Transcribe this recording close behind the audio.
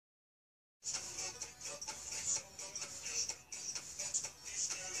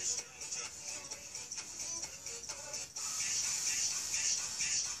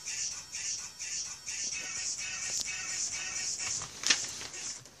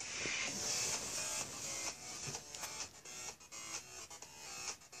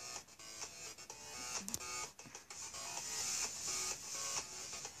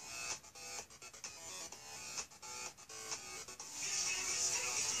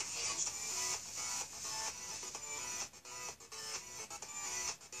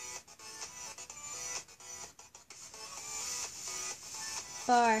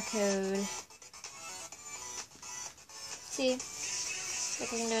barcode. See?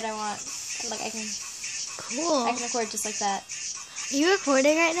 Like I can do what I want. Like I can record just like that. Are you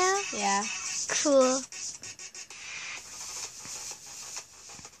recording right now? Yeah. Cool.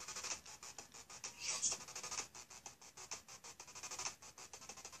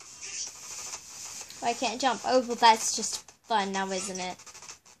 I can't jump. Oh, well, that's just fun now, isn't it?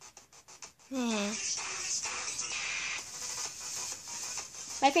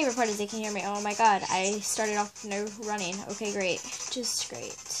 My favorite part is they can hear me. Oh my god, I started off no running. Okay, great. Just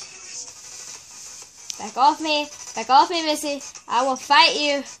great. Back off me. Back off me, Missy. I will fight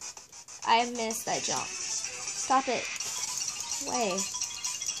you. I missed that jump. Stop it. Way.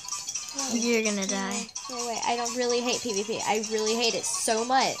 You're gonna die. No way. I don't really hate PvP. I really hate it so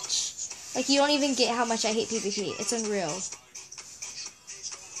much. Like, you don't even get how much I hate PvP. It's unreal.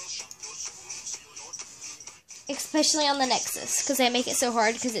 Especially on the Nexus, because they make it so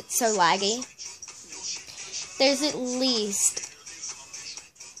hard because it's so laggy. There's at least...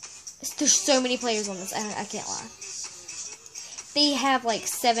 There's so many players on this, I can't lie. They have like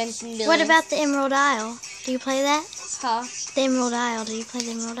 7 million. What about the Emerald Isle? Do you play that? Huh? The Emerald Isle. Do you play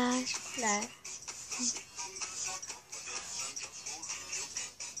the Emerald Isle? No.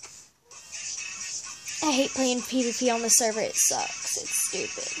 I hate playing PvP on the server. It sucks. It's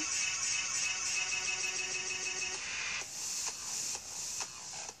stupid.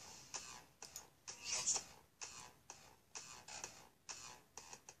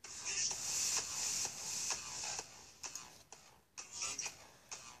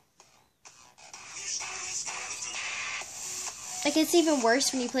 Like, it's even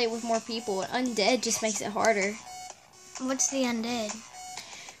worse when you play it with more people. Undead just makes it harder. What's the undead?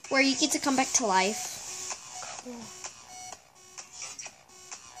 Where you get to come back to life. Cool.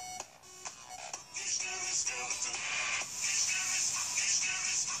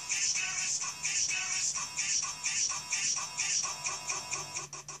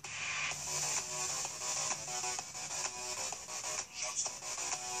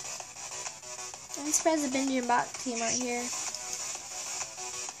 I'm surprised the Benjamin Bot team aren't here.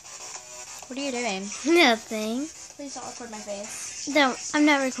 What are you doing? Nothing. Please don't record my face. No, I'm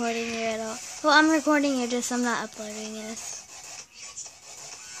not recording you at all. Well, I'm recording you, just I'm not uploading this.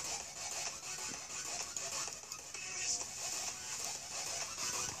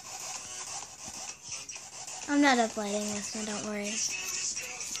 I'm not uploading this, no, don't worry.